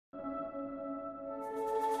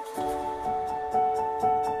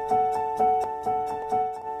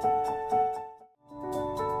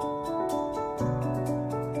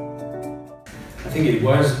think it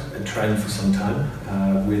was a trend for some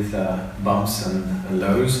time with bumps and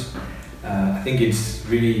lows. I think it's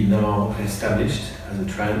really now established as a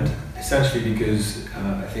trend, essentially because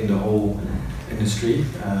I think the whole industry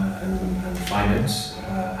and finance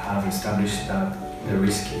have established that the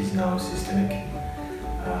risk is now systemic,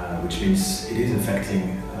 which means it is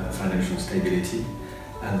affecting financial stability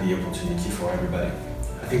and the opportunity for everybody.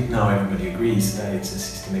 I think now everybody agrees that it's a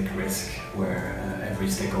systemic risk where every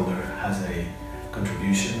stakeholder has a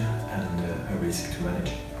contribution and a risk to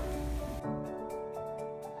manage.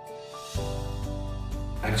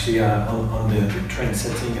 Actually, on the trend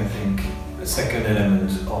setting, I think the second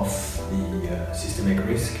element of the systemic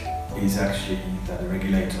risk is actually that the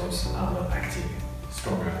regulators are not acting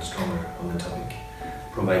stronger and stronger on the topic,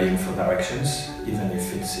 providing for directions, even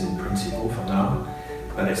if it's in principle for now,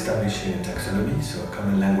 but establishing a taxonomy, so a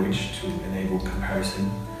common language to enable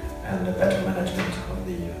comparison and a better management of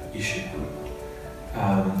the issue.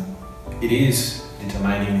 It is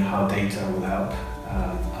determining how data will help.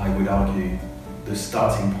 I would argue the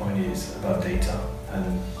starting point is about data,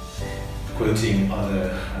 and quoting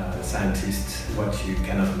other scientists, what you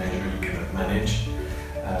cannot measure, you cannot manage.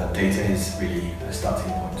 Data is really a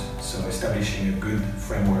starting point. So establishing a good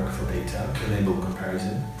framework for data to enable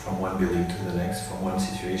comparison from one building to the next, from one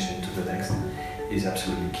situation to the next, is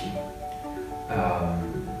absolutely key.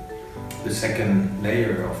 The second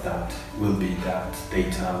layer of that will be that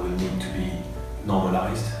data will need to be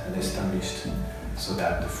normalized and established so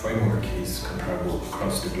that the framework is comparable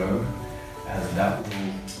across the globe, and that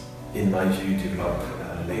will, in my view, develop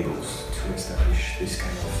labels to establish this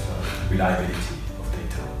kind of reliability of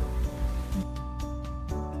data.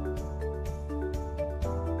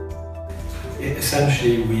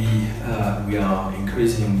 Essentially, we are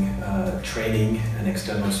increasing training and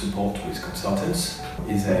external support with consultants.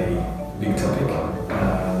 Is a big topic,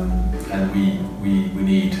 and we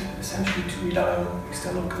need essentially to rely on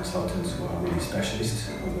external consultants who are really specialists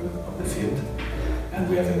of the field, and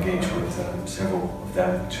we have engaged with several of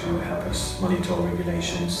them to help us monitor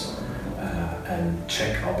regulations and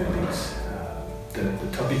check our buildings. The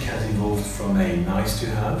topic has evolved from a nice to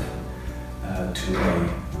have to a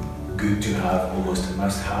good to have, almost a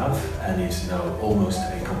must have, and is now almost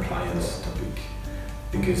a compliance topic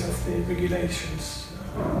because of the regulations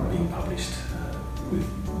being published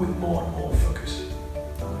with more and more focus.